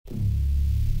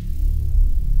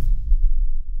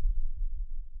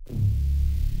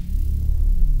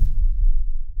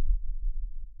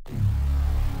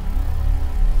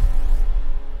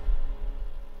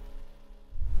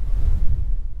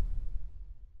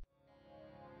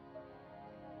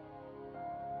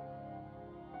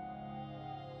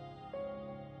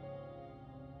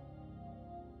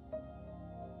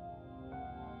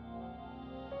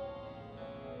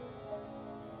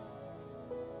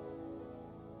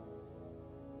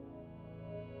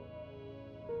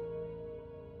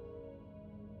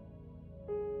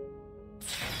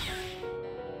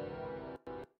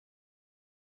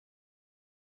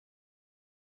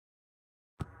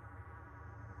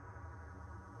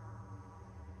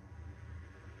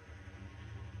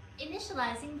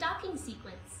Initializing docking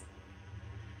sequence.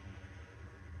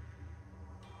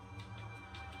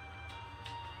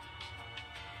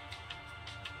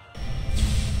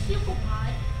 Pupil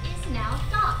pod is now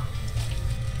docked.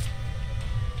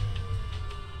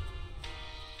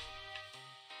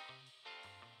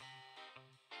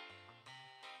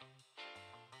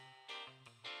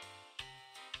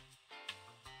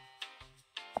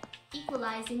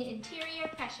 Equalizing interior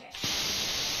pressure.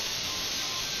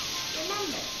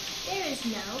 Remember, there is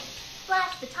no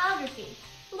flash photography,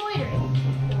 loitering,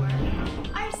 or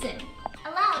arson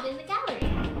allowed in the gallery.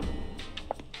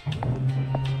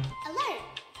 Alert!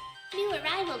 New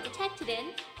arrival detected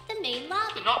in the main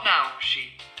lobby. Not now,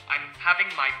 she. I'm having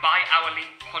my bi-hourly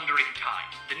pondering time.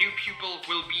 The new pupil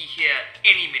will be here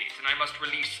any minute, and I must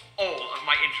release all of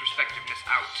my introspectiveness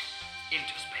out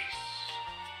into space.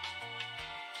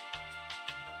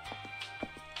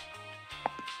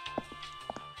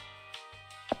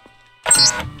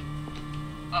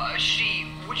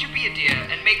 Would you be a dear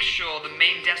and make sure the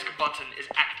main desk button is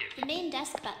active? The main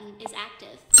desk button is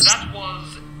active. That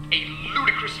was a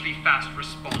ludicrously fast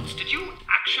response. Did you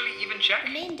actually even check?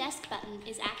 The main desk button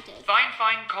is active.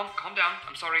 Fine. Calm down.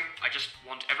 I'm sorry. I just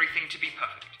want everything to be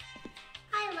perfect.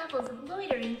 High levels of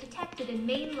loitering detected in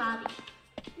main lobby.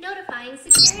 Notifying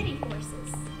security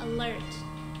forces. Alert.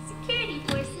 Security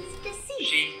forces deceased.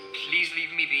 She, please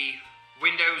leave me be.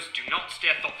 Windows do not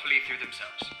stare thoughtfully through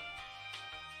themselves.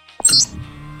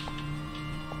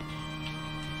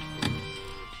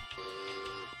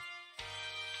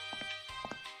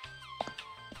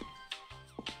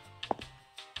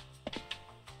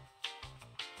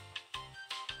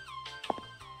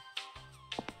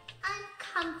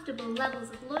 Uncomfortable levels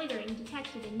of loitering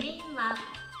detected in main lobby.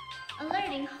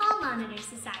 Alerting Hall Monitor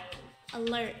Society.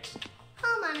 Alert.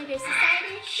 Hall Monitor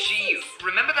Society She, deceased.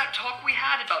 remember that talk we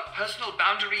had about personal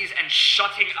boundaries and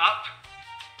shutting up?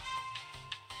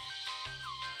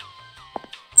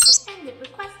 Attendant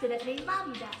requested at main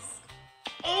lobby desk.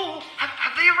 Oh,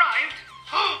 have they arrived?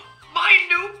 Oh, my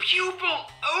new pupil!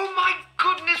 Oh my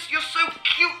goodness, you're so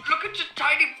cute! Look at your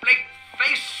tiny blank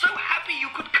face, so happy you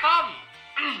could come!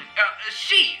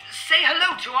 She, say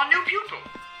hello to our new pupil.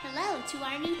 Hello to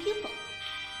our new pupil.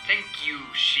 Thank you,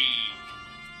 she.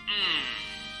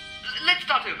 Let's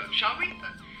start over, shall we?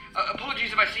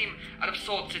 Apologies if I seem out of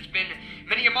sorts. It's been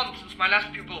many a month since my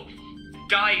last pupil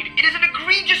died. It is an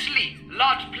egregiously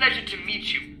large pleasure to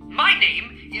meet you. My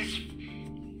name is...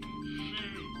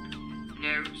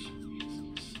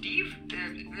 Steve?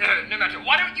 No matter.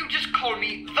 Why don't you just call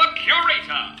me the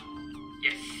Curator?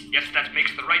 Yes, that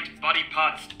makes the right body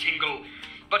parts tingle.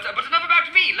 But enough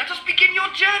about me. Let us begin your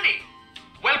journey.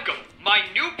 Welcome, my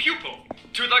new pupil,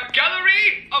 to the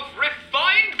Gallery of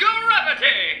Refined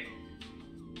Gravity.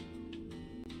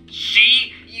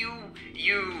 She, you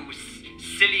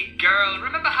silly girl.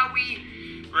 Remember how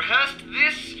we rehearsed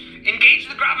this? Engage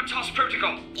the Gravitas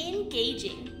protocol.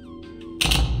 Engaging.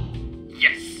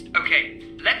 Yes, okay.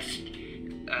 Let's,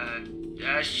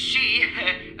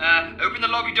 open the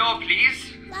lobby door,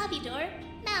 please. Lobby door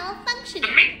malfunctioning.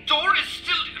 The main door is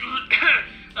still...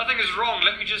 Nothing is wrong.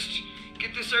 Let me just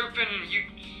get this open.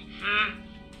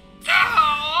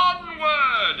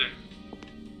 Onward!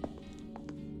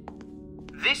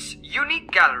 This unique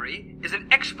gallery is an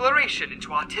exploration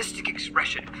into artistic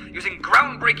expression using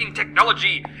groundbreaking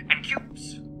technology and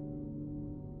cubes.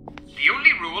 The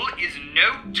only rule is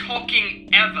no talking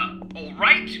ever,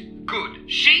 alright? Good.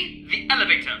 She, the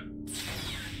elevator.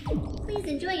 Please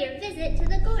enjoy your visit to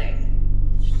the gourd.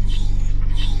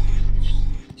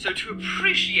 So to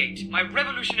appreciate my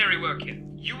revolutionary work here,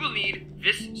 you will need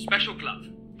this special glove.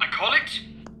 I call it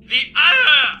the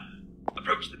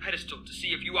Approach the pedestal to see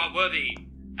if you are worthy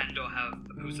and or have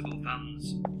opposable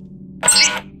thumbs.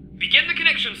 Begin the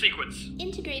connection sequence.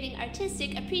 Integrating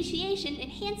artistic appreciation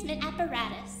enhancement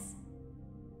apparatus.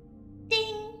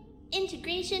 Ding!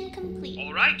 Integration complete.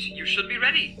 Alright, you should be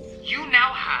ready. You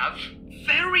now have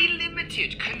very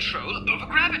limited control over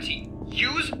gravity.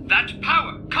 Use that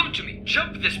power. Come to me.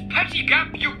 Jump this petty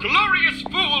gap, you glorious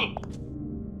fool!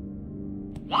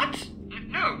 What?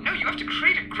 No, you have to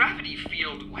create a gravity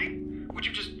field. Why would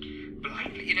you just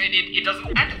blindly... it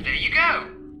doesn't... And there you go.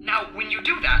 Now, when you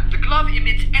do that, the glove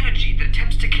emits energy that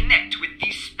attempts to connect with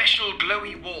these special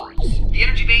glowy walls. The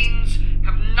energy veins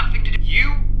have nothing to do...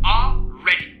 You are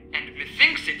ready, and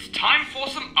methinks it's time for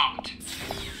some art.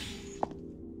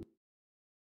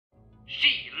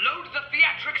 She, load the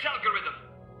theatrics algorithm.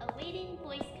 Awaiting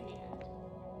voice command.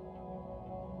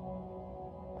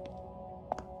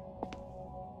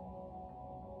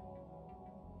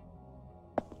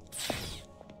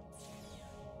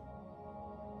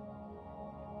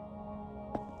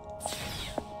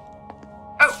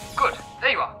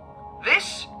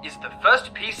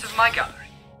 piece of my gallery.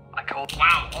 I called...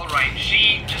 Wow, alright,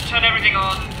 she just turned everything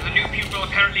on. The new pupil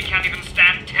apparently can't even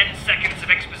stand 10 seconds of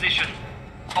exposition.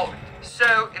 Alright,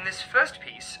 so in this first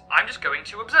piece, I'm just going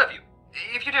to observe you.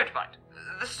 If you don't mind.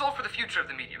 This is all for the future of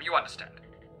the medium, you understand.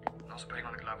 And also putting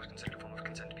on the glove was considered a form of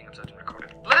consent to being observed and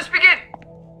recorded. Let us begin!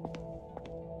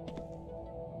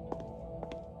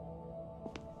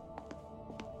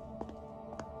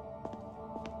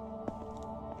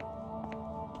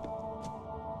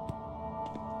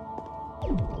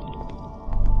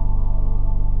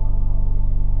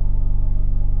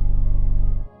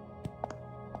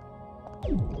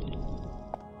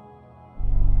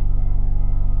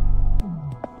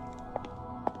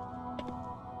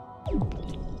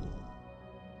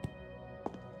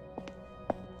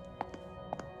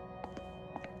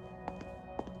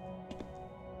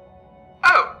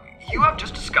 You have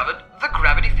just discovered the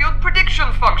gravity field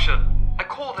prediction function. I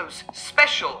call those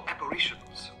special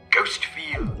apparitions. Ghost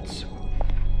fields.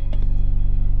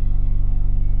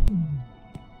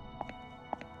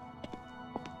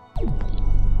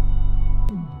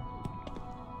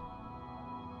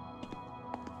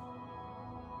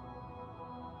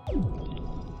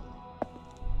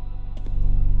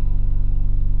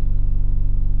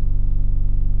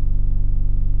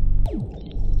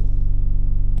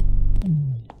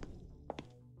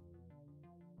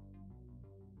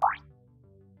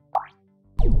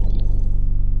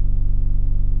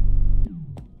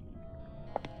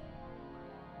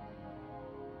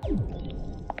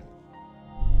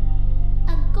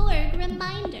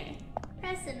 Reminder.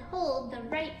 Press and hold the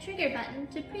right trigger button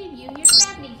to preview your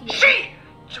gravity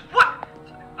field. What?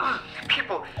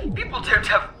 People don't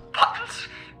have buttons.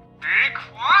 Be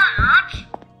quiet.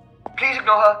 Please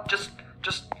ignore her. Just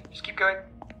keep going.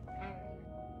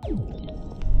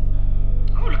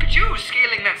 Oh, look at you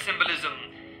scaling that symbolism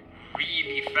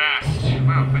really fast.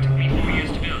 Wow, that took me 4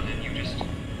 years to build, and you just...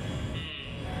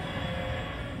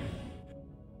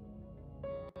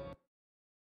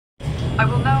 I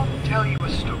will now tell you a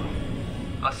story.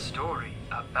 A story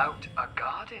about a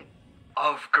garden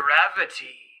of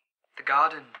gravity. The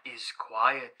garden is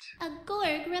quiet. A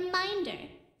Gorg reminder.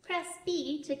 Press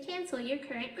B to cancel your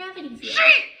current gravity field.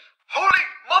 Holy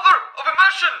mother of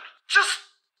immersion! Just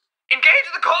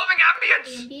engage the calming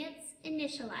ambience! Ambience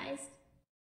initialized.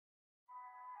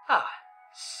 Ah,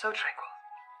 so tranquil.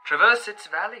 Traverse its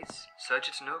valleys, search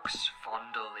its nooks,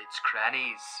 fondle its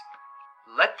crannies.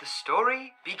 Let the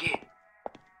story begin.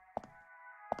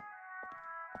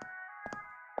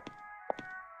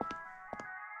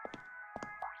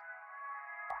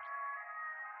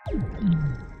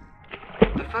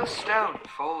 The first stone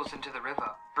falls into the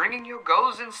river, bringing your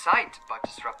goals in sight but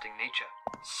disrupting nature.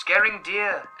 Scaring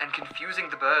deer and confusing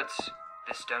the birds,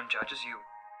 this stone judges you.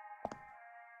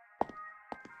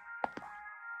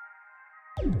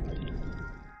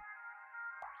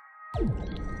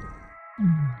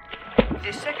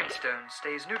 The second stone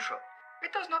stays neutral.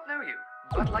 It does not know you,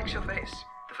 but likes your face.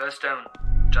 The first stone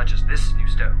judges this new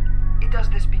stone. It does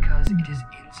this because it is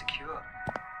insecure.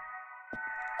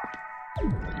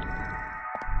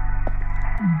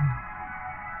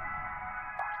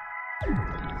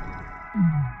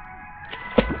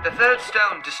 The third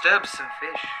stone disturbs some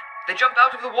fish. They jump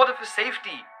out of the water for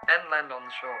safety and land on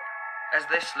the shore. As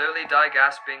they slowly die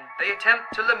gasping, they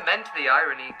attempt to lament the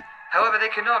irony. However, they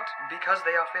cannot because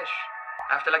they are fish.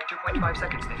 After like 2.5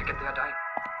 seconds, they forget they are dying.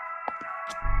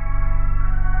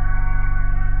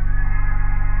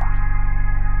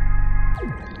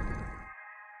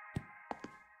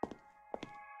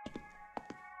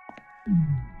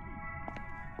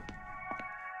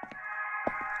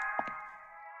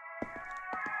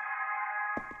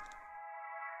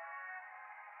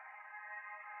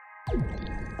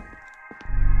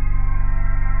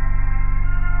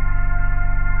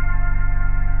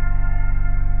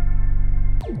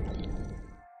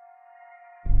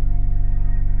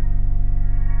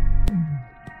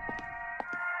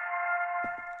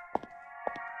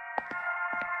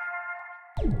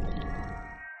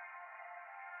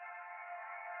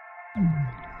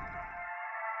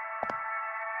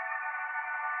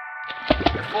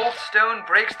 The fourth stone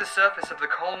breaks the surface of the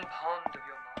calm pond of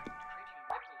your mind,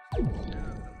 creating ripples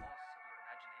that disturb the moss of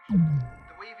your imagination.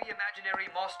 The wavy imaginary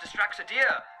moss distracts a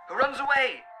deer, who runs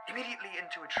away, immediately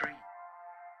into a tree.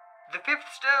 The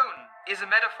fifth stone is a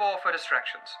metaphor for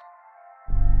distractions.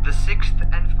 The sixth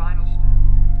and final stone.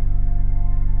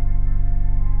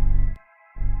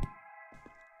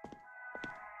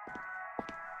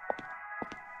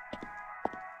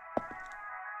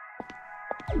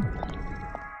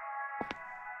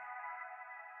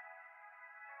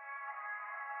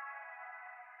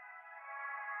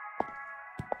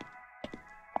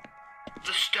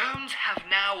 The stones have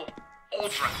now all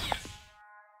drowned.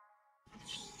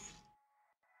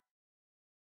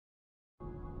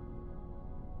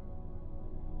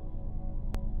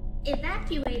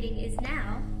 Evacuating is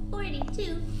now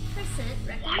 42%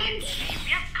 recommended.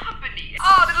 We have company.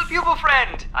 Ah, little pupil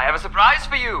friend, I have a surprise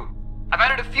for you. I've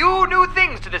added a few new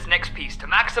things to this next piece to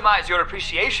maximize your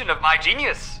appreciation of my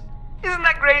genius. Isn't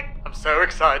that great? I'm so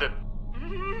excited.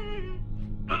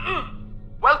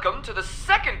 Welcome to the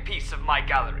second piece of my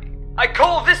gallery. I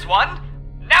call this one,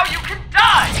 Now You Can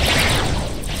Die!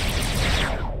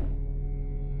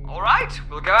 Alright,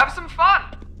 we'll go have some fun.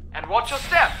 And watch your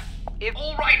step.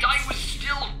 Alright, I was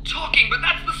still talking, but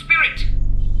that's the spirit.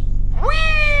 Whee!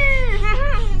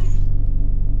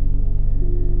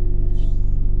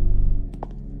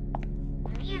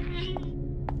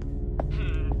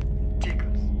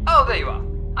 Oh, there you are.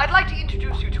 I'd like to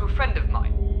introduce you to a friend of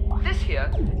mine. This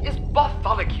here is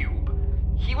Bartholocube.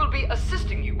 He will be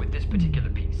assisting you with this particular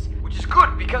piece, which is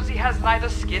good because he has neither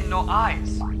skin nor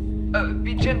eyes.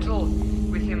 Be gentle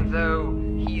with him though,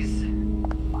 he's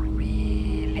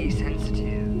really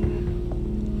sensitive.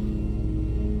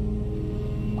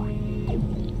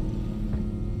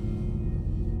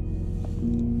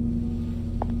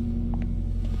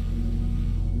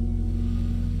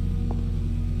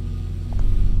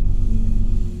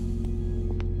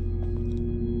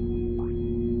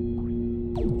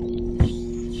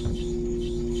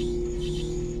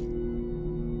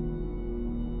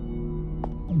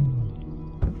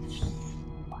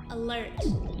 Alert.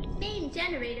 Main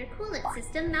generator coolant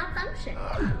system malfunction.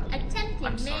 Attempting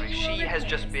I'm sorry, manual she has repairs.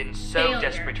 just been so Failure.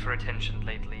 desperate for attention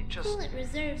lately. Coolant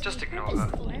reserves just ignore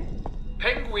repurposed her. for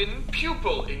Penguin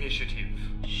Pupil Initiative.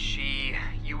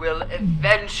 You will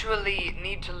eventually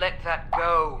need to let that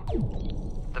go.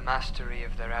 The mastery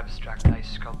of their abstract ice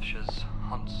sculptures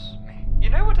haunts me. You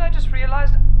know what I just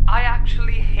realized? I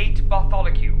actually hate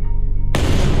Bartholocube.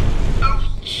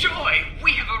 Oh, joy!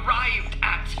 We have arrived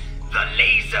at the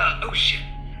Laser Ocean.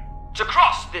 To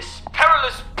cross this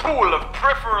perilous pool of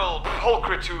peripheral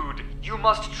pulchritude, you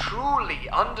must truly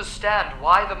understand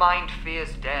why the mind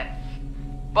fears death.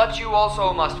 But you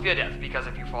also must fear death, because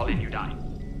if you fall in, you die.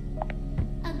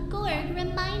 a Gorg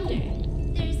reminder.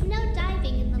 There is no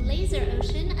diving in the Laser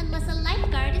Ocean unless a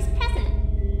lifeguard is present.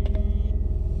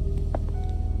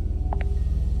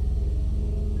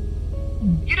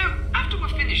 You know, after we're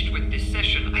finished with this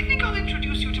session, I think I'll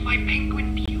introduce you to my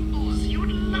penguin pupils. You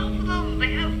would love them.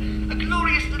 They have a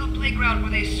glorious little playground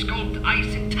where they sculpt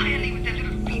ice entirely with their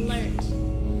little feet. Alert.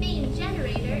 Main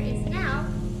generator is now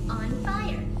on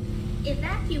fire.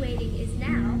 Evacuating is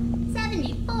now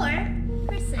 74%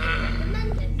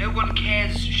 recommended. No one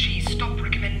cares. She stopped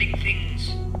recommending things.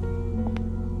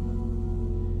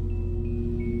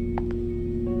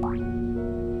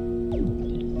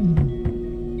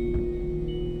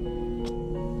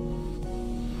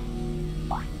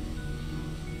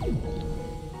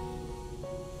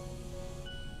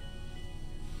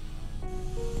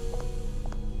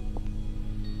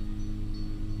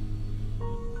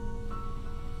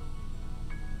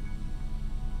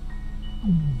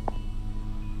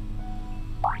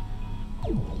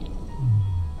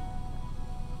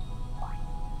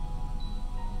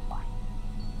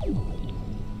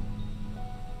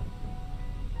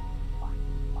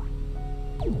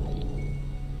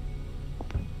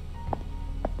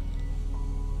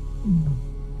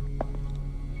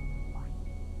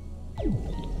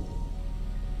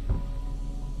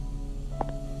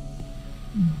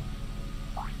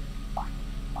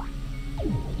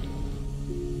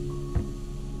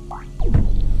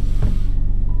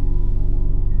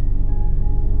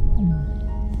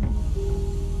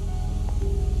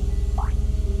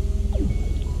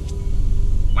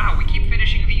 Wow, we keep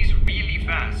finishing these really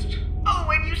fast. Oh,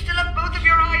 and you still have both of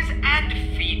your eyes and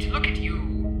feet. Look at you.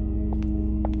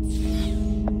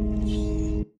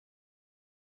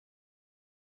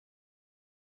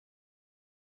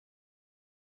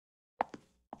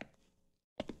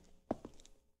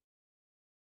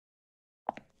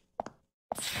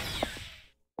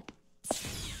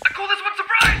 I call this one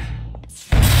surprise!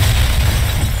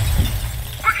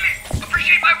 Quickly,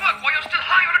 appreciate my work while you're still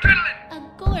high on adrenaline! A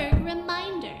Gorg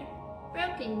reminder.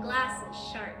 Broken glass is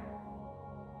sharp.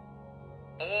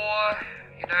 Or,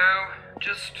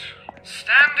 just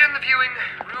stand in the viewing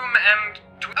room and...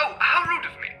 Oh, how rude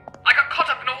of me. I got caught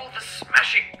up in all the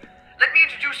smashing. Let me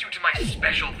introduce you to my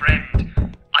special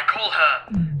friend. I call her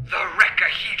the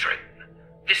Recahedron.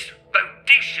 This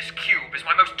bodacious cube is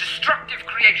my most destructive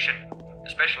creation,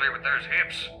 especially with those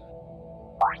hips.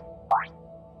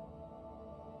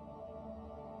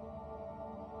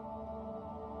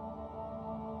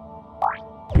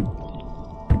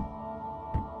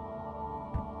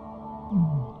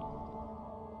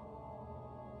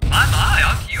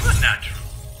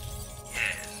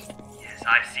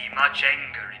 much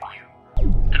anger in you.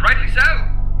 And rightly so.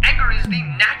 Anger is the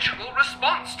natural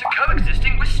response to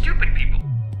coexisting with stupid people.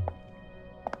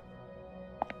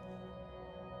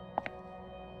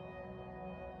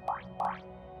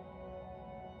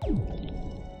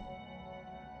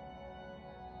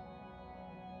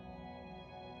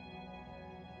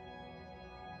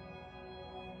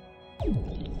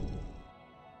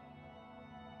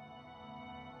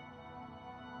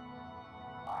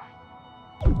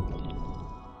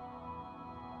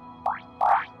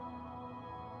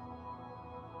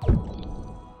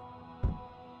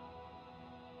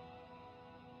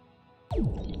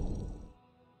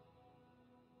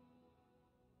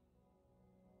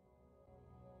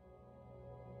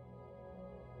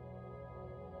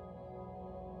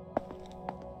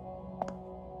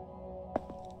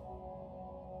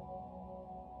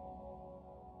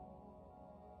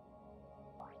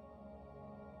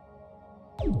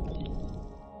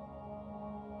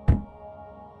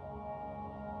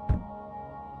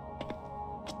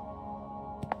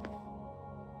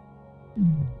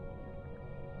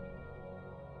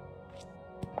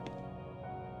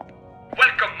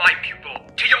 Welcome, my pupil,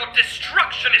 to your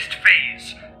destructionist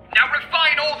phase. Now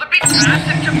refine all the big glass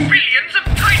into billions of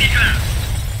tiny glass.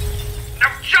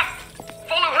 Now jump!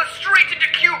 Follow her straight into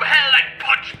cube hell and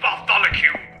punch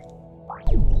Bartholomew.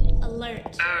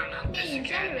 Alert. Oh, not this Main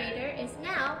again. generator is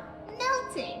now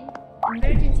melting.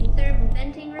 Emergency thermal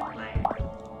venting required.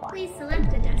 Please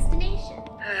select a destination.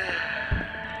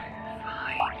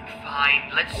 Fine.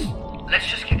 Let's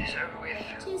just get this over with.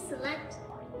 To select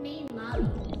main lobby,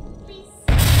 please.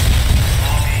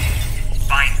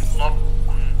 Fine.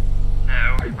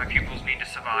 No, my pupils need to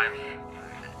survive.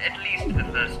 At least the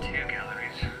first two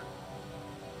galleries.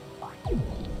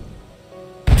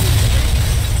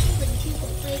 Penguin Pupil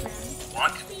Playground.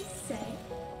 What? Please say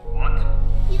What?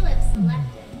 you have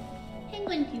selected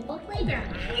Penguin Pupil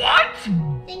Playground. What?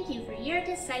 Thank you for your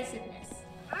decisiveness.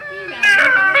 Reroute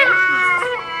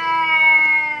evacuation.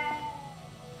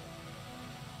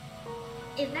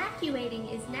 Evacuating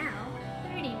is now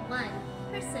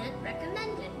 31%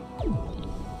 recommended.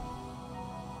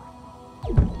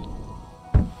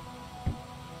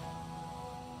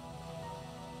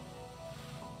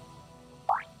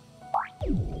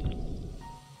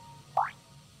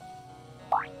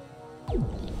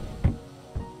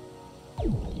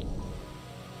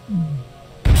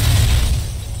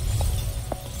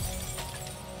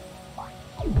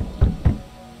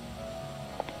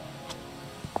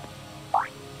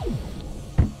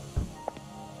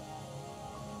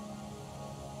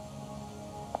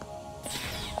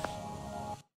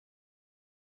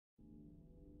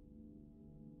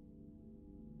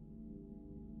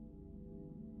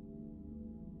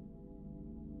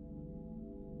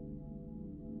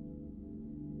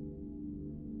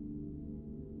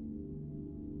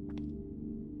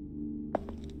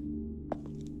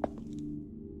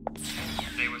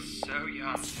 They were so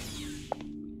young.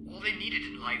 All they needed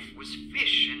in life was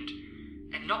fish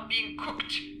and not being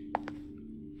cooked.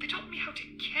 They taught me how to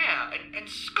care and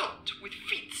sculpt with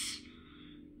feats.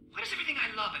 Why does everything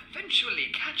I love eventually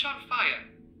catch on fire?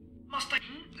 Must I?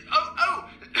 Oh!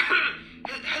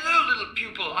 Hello, little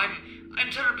pupil. I'm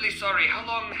terribly sorry. How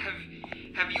long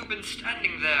have you been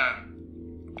standing there?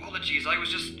 Apologies, I was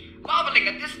just marveling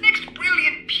at this next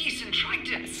brilliant piece and trying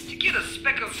to get a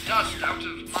speck of dust out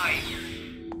of my...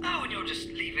 Oh, and you're just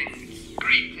leaving. It's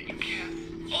great that you care.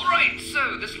 Alright,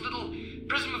 so this little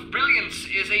prism of brilliance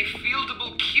is a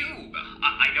fieldable cube.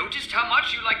 I noticed how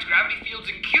much you liked gravity fields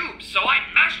and cubes, so I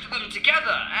mashed them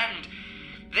together, and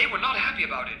they were not happy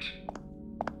about it.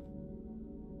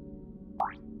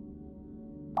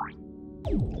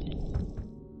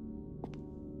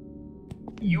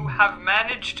 You have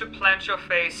managed to plant your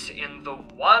face in the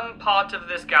one part of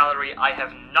this gallery I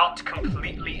have not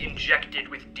completely injected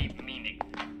with deep meaning.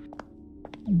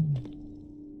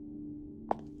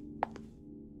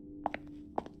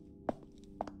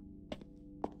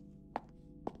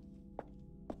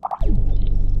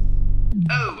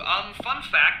 Fun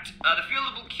fact, the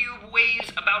fieldable cube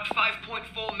weighs about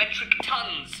 5.4 metric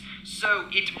tons, so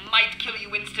it might kill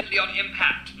you instantly on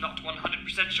impact. Not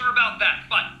 100% sure about that,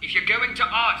 but if you're going to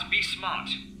art, be smart.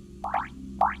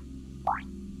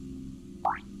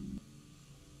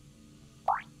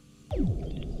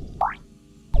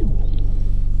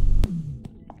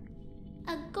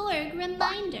 A Gorg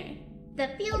reminder. The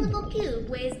fieldable cube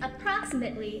weighs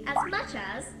approximately as much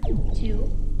as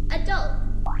 2 adult,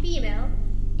 female,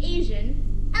 Asian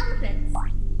elephants.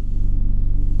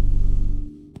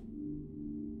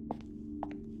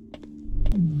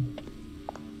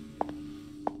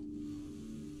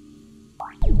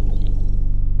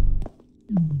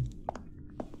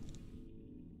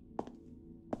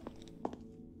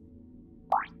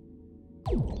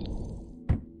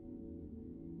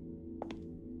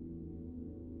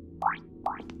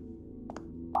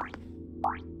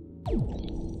 You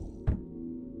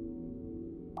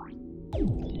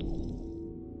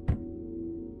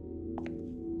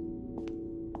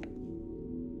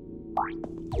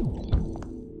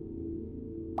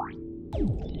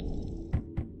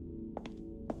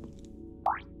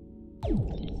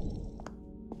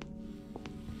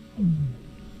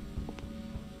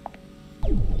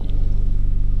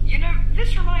know,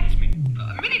 this reminds me.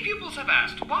 Many pupils have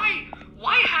asked, why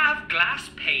have glass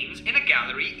panes in a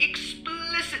gallery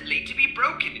explicitly to be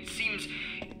broken? It seems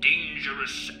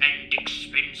dangerous and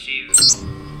expensive.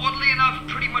 Oddly enough,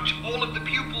 pretty much all of the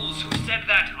pupils who said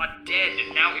that are dead.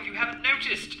 Now, if you haven't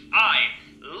noticed, I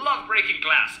love breaking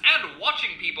glass and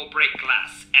watching people break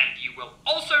glass, and you will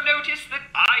also notice that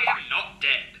I am not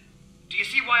dead. Do you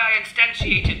see why I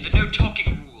instantiated the no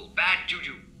talking rule? Bad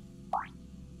juju.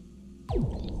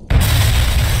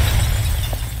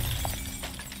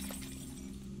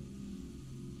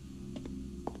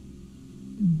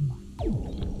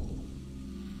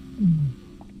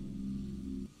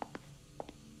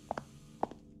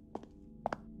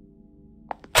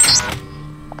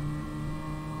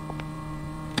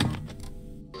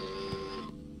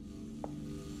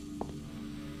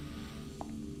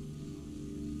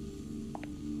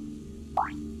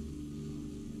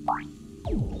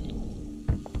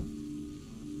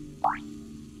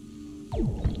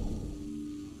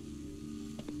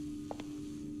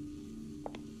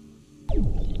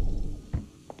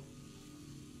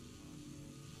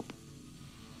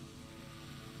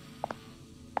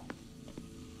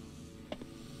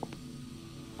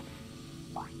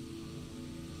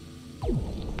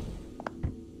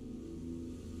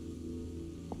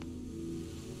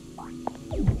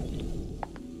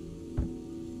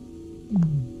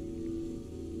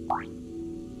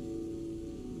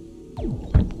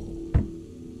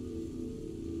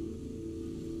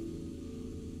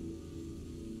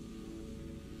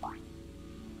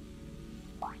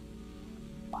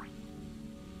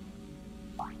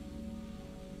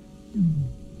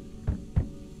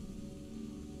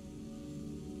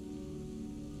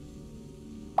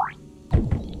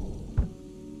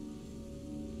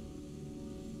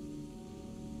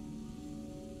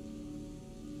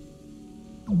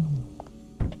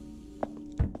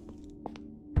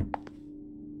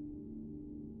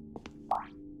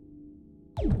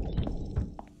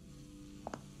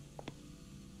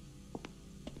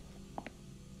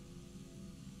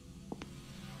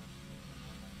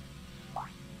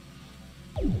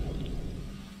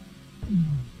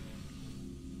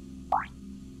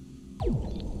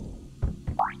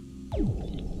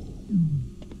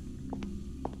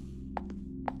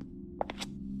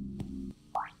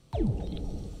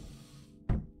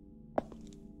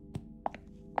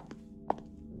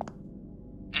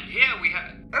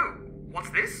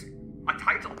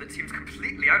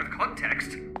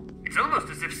 It's almost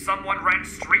as if someone ran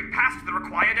straight past the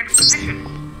required exposition.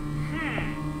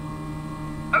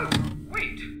 Oh,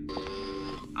 wait.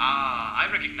 I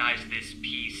recognize this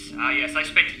piece. Yes, I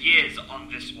spent years on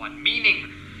this one.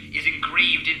 Meaning is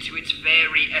engraved into its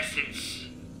very essence.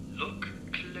 Look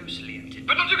closely at it,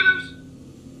 but not too close.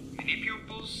 Many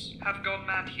pupils have gone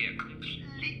mad here,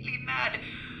 completely mad.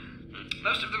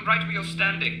 Most of them right where you're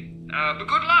standing. But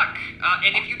good luck.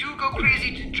 And if you do go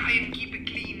crazy, try and keep it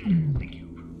clean. Thank you.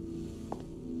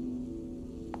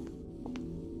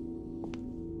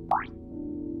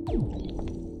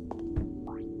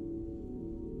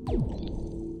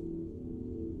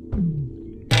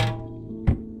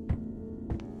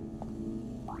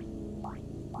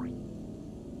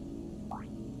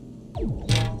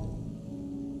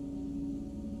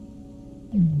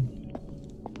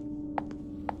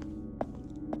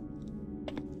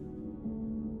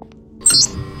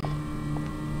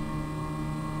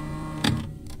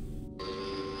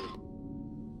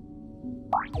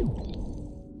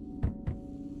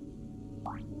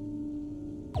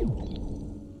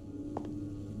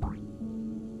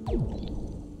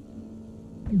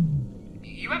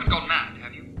 You haven't gone mad,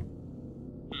 have you?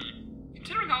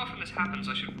 Considering how often this happens,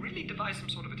 I should really devise some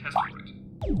sort of a test for it.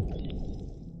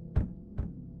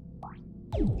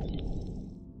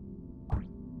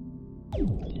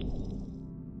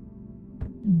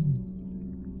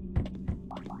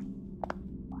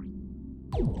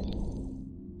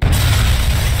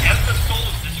 Elsa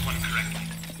solves this one correctly.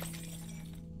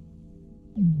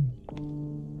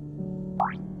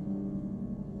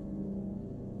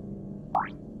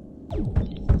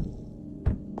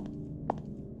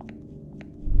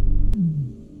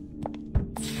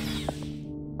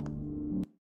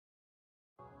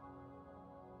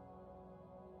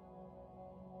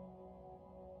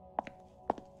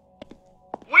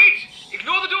 Wait!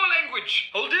 Ignore the door language!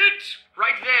 Hold it! Right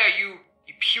right there, you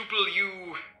pupil,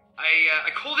 you. I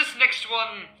call this next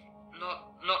one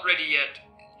not ready yet.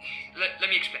 Let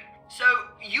me explain. So,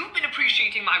 you've been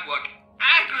appreciating my work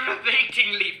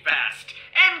aggravatingly fast,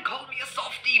 and called me a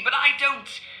softie, but I don't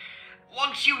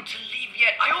want you to leave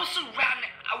yet. I also ran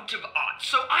out of art,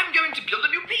 so I'm going to build a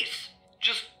new piece.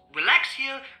 Just relax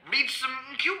here, read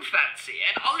some cube fancy,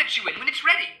 and I'll let you in when it's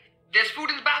ready. There's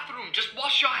food in the bathroom, just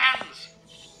wash your hands.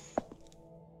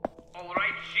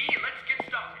 Alright, let's get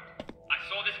started. I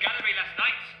saw this gallery last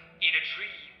night, in a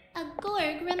dream. A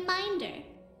Gorg reminder.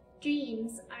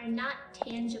 Dreams are not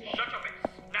tangible. Shut your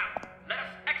face. Now, let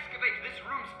us excavate this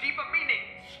room's deeper meaning.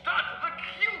 Start the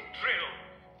cube drill.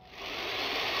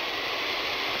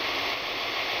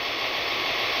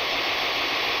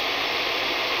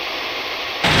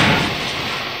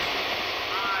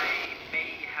 I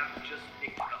may have just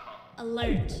picked the hub.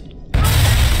 Alert.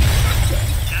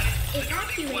 That is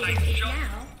literally what I Evacuating it just...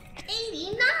 now.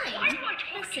 Why am I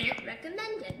talking? 89%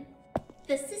 recommended.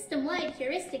 The system-wide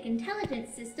heuristic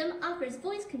intelligence system offers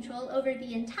voice control over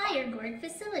the entire Gorg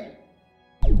facility.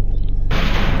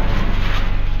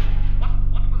 What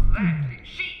was that?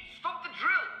 Stop the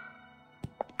drill!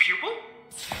 Pupil?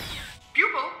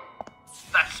 Pupil?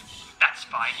 That's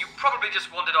fine. You probably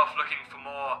just wandered off looking for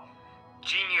more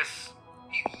genius.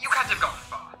 You can't have gotten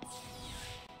far.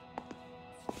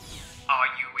 Are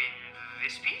you in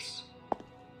this piece?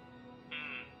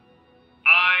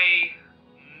 I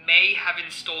may have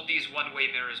installed these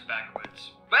one-way mirrors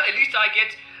backwards. Well, at least I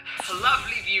get a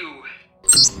lovely view.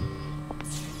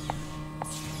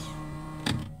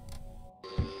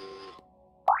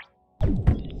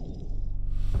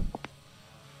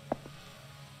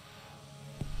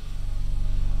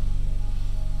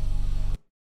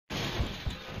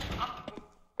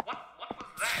 What was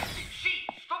that?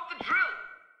 Stop the drill!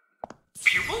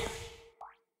 Pupil?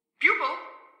 Pupil?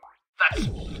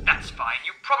 That's fine.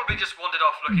 You probably just wandered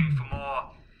off looking for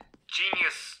more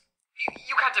genius.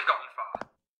 You can't have gotten far.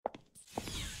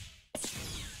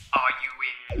 Are you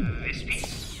in this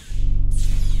piece?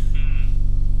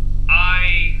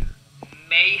 I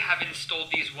may have installed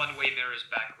these one-way mirrors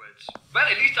backwards. Well,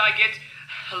 at least I get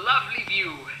a lovely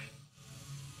view.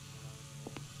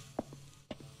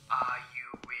 Are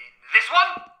you in this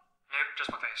one? Nope,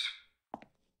 just my face.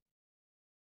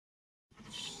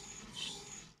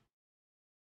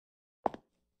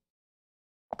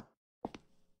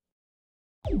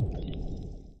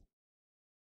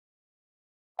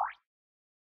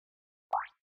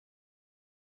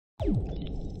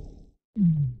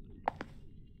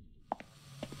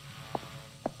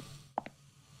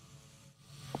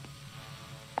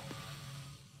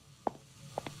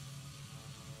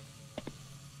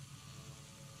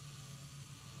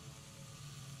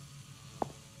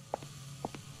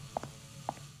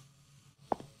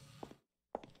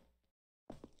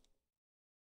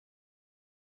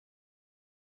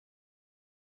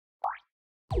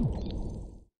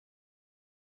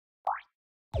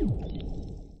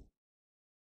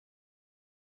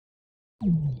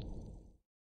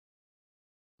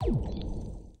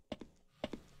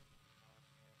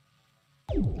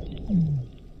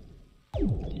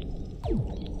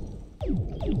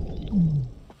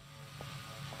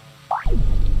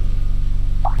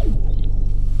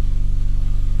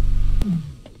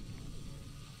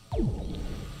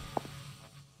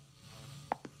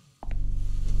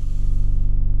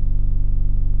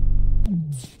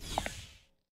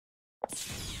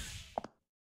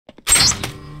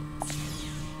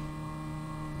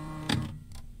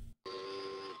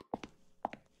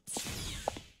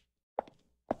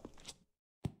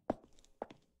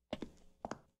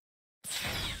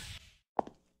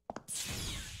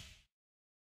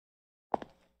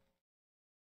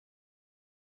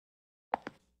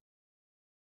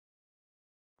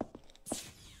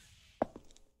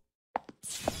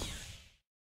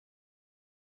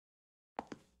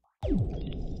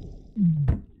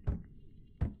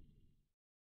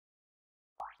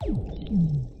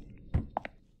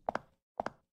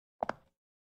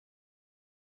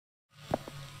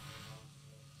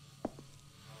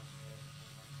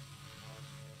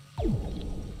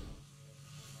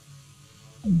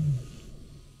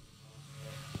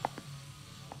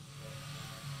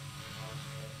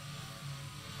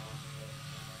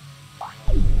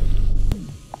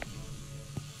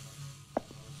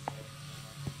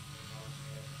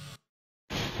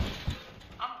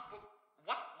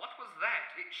 What was that?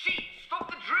 Stop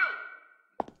the drill!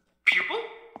 Pupil?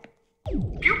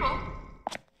 Pupil?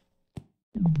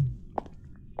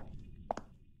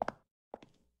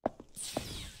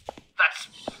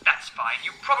 That's fine.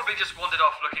 You probably just wandered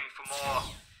off looking for more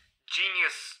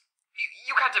genius.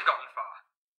 You can't have gotten far.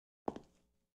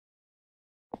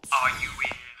 Are you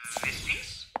in this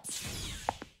piece?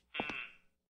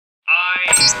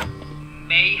 I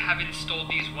may have installed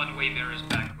these one-way mirrors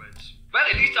backwards. Well,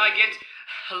 at least I get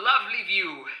a lovely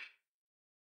view.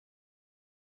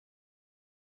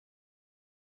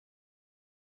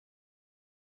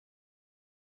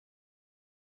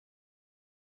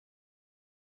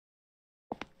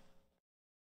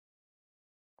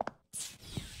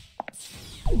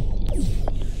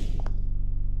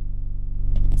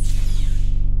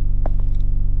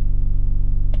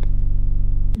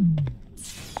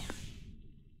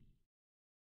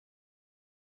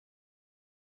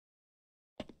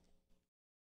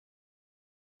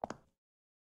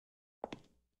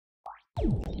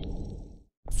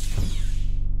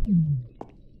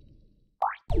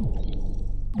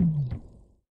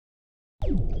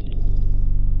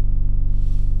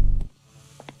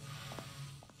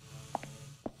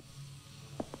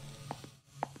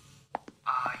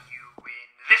 Are you in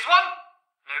this one?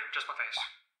 Nope, just my face.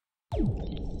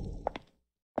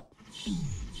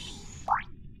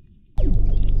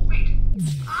 Wait.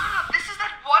 This is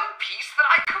that one piece that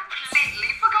I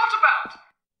completely forgot about.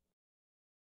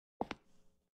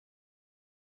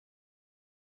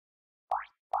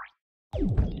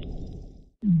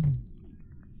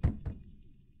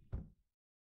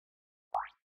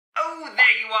 Oh,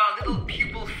 there you are, little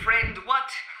pupil friend. What?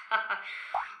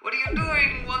 What are you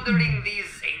doing wandering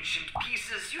these ancient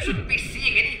pieces? You shouldn't be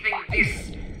seeing anything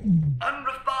this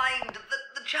unrefined.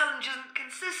 The challenge isn't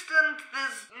consistent.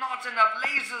 There's not enough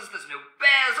lasers. There's no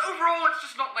bears. Overall, it's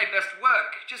just not my best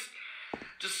work. Just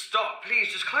stop,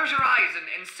 please. Just close your eyes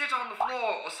and sit on the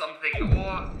floor or something,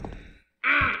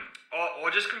 or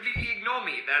just completely ignore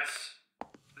me.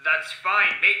 That's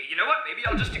fine. Maybe, you know what? Maybe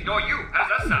I'll just ignore you. How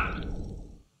does that sound?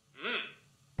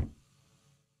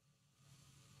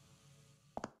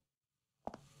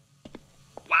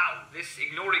 Wow, this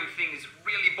ignoring thing is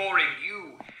really boring.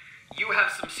 You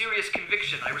have some serious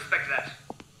conviction. I respect that.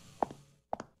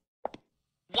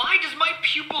 Why does my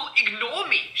pupil ignore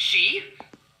me? She?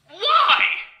 Why?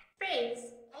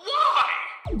 Phrase Why?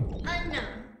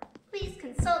 unknown. Please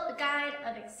consult the guide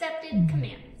of accepted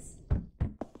commands.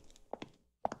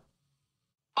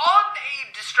 On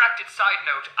a distracted side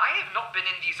note, I have not been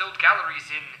in these old galleries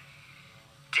in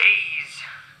days.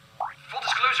 Full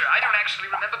disclosure, I don't actually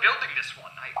remember building this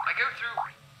one. I go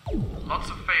through lots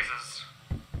of phases.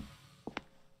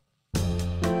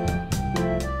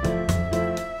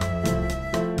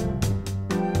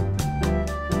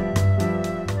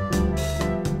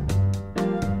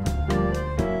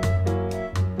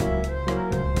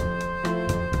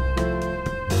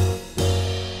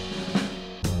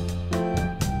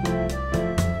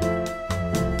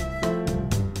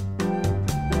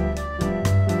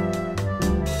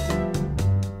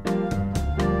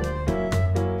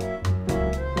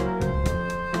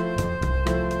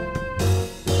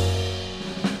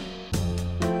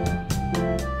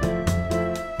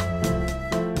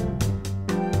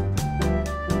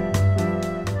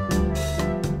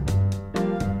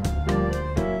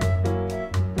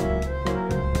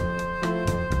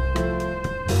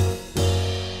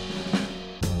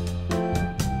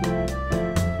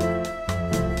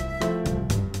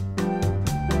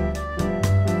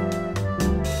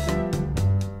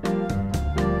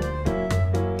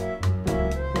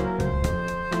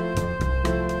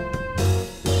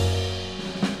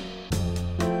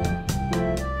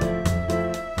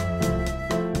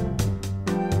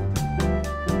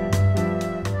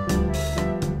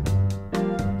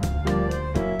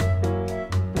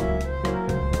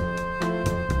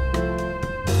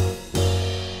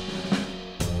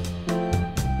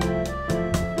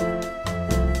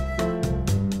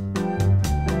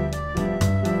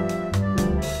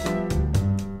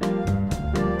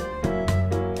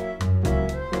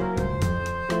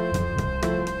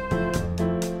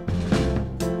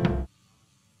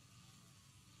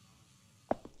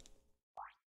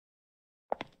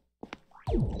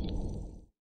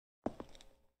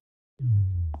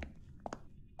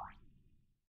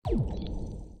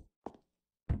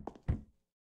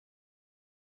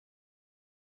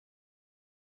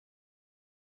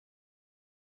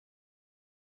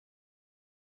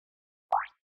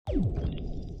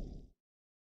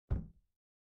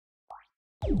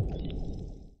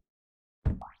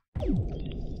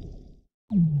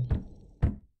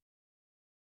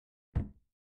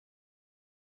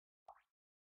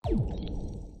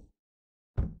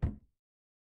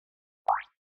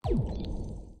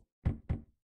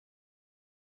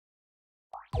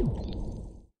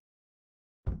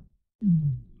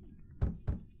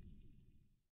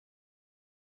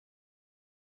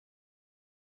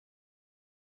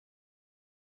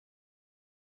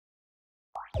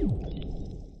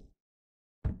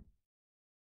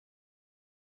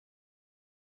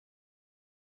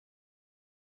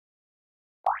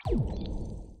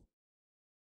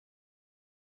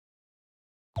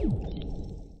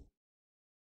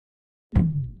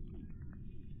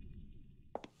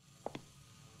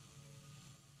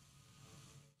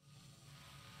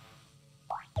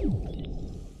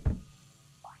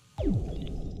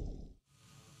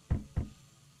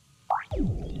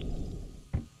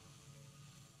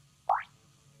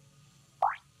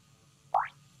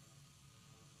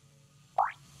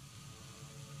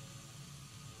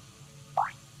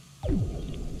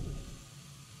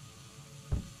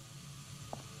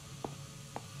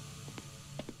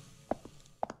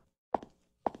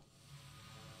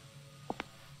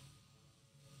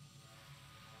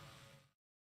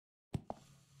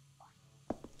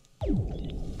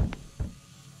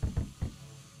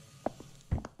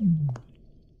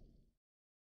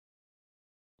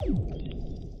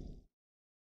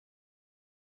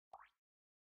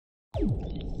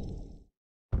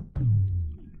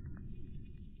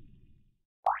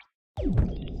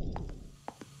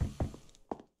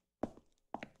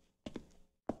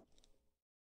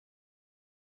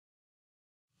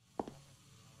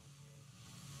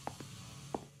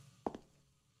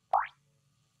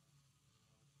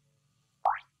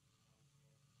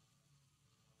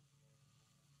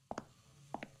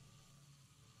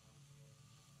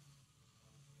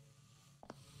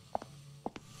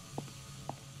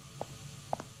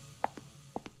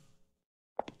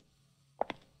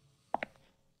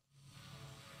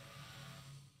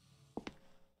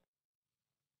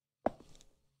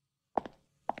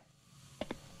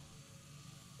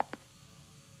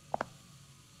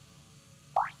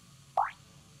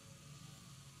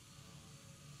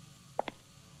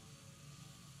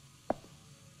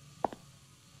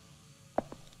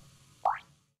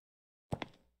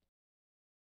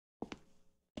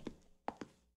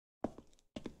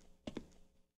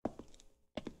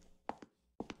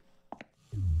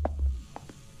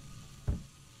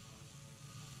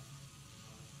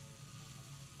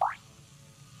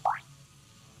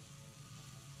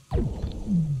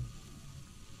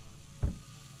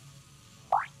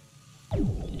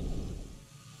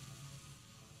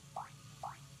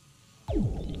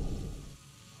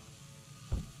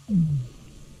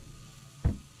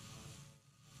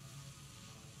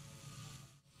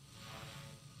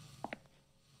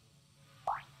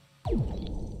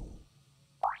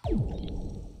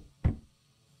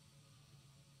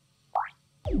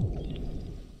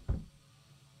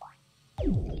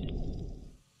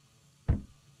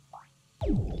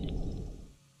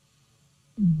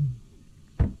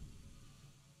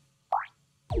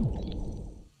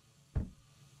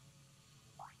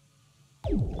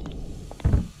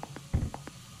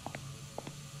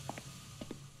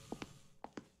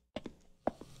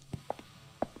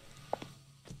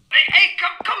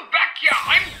 Come back here!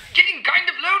 I'm getting kind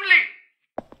of lonely!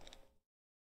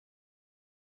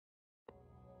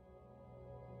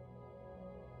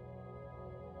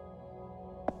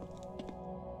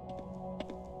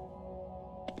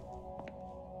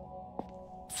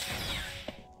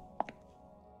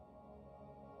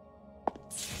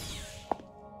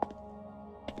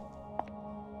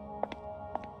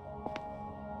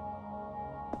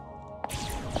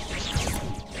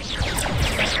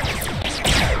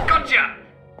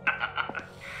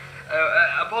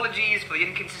 Apologies for the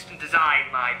inconsistent design,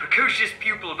 my precocious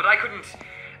pupil, but I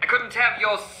couldn't have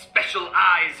your special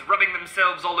eyes rubbing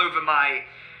themselves all over my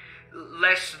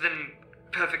less than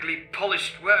perfectly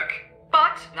polished work.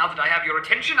 But now that I have your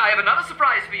attention, I have another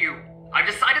surprise for you. I've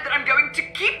decided that I'm going to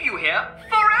keep you here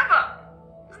forever.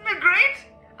 Isn't that great?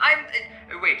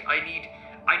 Wait, I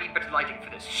need better lighting for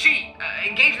this.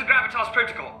 Engage the Gravitas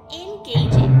protocol.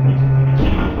 Engaging.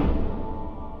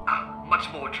 Much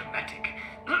more dramatic.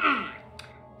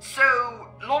 So,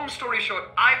 long story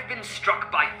short, I've been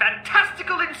struck by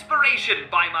fantastical inspiration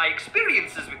by my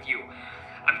experiences with you.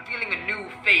 I'm feeling a new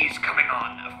phase coming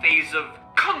on, a phase of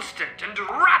constant and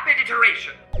rapid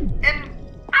iteration. An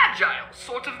agile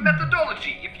sort of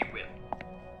methodology, if you will.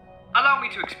 Allow me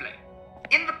to explain.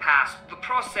 In the past, the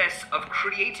process of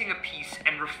creating a piece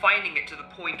and refining it to the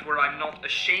point where I'm not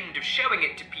ashamed of showing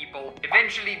it to people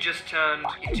eventually just turned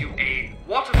into a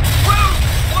Whoa!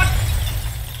 What?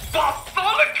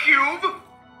 Cube?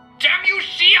 Damn you,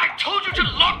 I told you to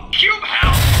lock Cube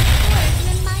Hell! Short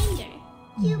reminder.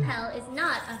 Cube Hell is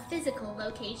not a physical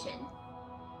location.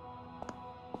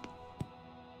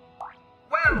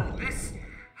 Well, this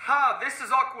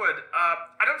is awkward.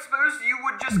 I don't suppose you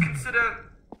would just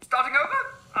consider starting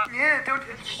over? Yeah, don't...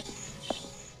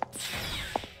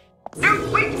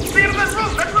 No, wait! Stay out of that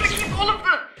room! That's I've got to keep all of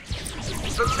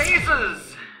the lasers.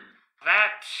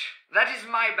 That is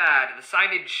my bad. The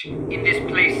signage in this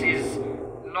place is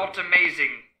not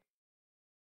amazing.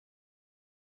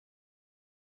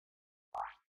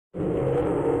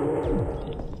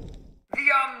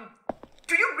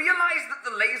 Do you realize that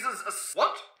the lasers are...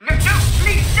 What? No,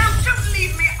 please, don't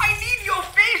leave me! I need your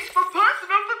face for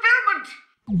personal fulfillment!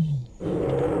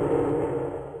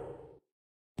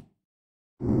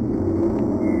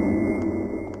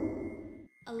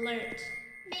 Alert.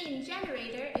 Main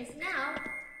generator is now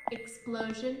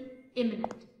explosion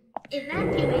imminent.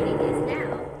 Evacuating is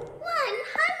now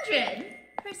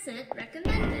 100%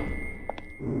 recommended.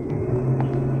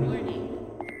 Warning.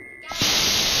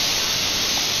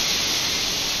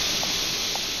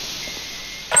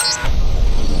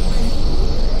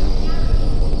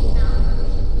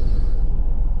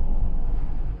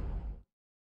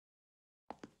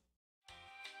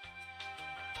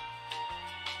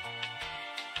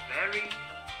 Very,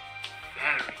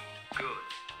 very good,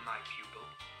 my pupil.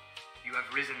 You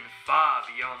have risen far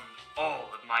beyond all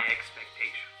of my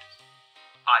expectations.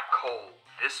 I call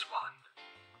this one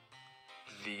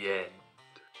the end.